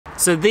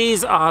So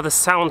these are the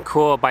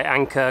Soundcore by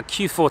Anker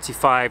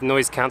Q45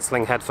 noise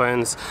cancelling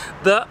headphones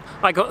that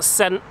I got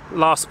sent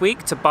last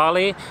week to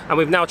Bali, and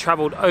we've now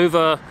travelled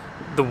over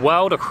the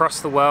world, across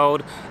the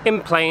world,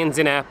 in planes,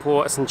 in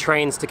airports and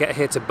trains to get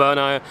here to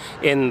Brno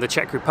in the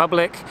Czech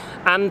Republic,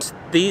 and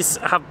these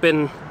have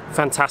been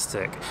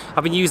fantastic.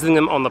 I've been using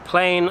them on the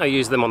plane, I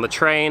use them on the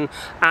train,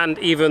 and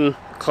even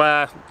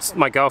Claire,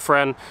 my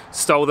girlfriend,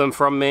 stole them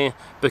from me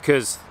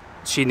because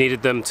she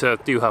needed them to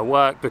do her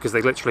work because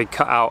they literally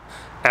cut out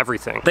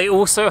everything. They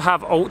also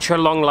have ultra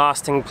long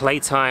lasting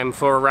playtime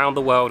for around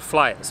the world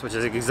flights, which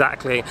is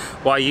exactly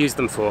what I use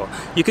them for.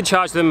 You could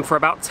charge them for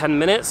about 10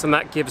 minutes and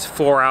that gives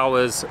 4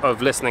 hours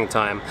of listening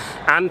time.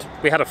 And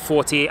we had a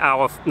 40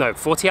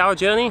 hour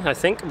journey, I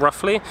think,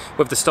 roughly,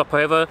 with the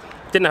stopover.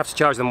 Didn't have to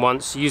charge them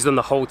once, use them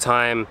the whole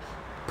time.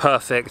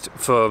 Perfect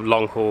for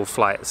long haul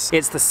flights.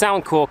 It's the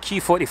Soundcore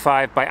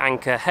Q45 by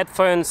Anker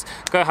headphones.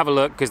 Go have a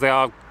look because they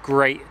are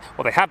great,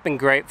 well, they have been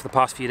great for the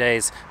past few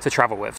days to travel with.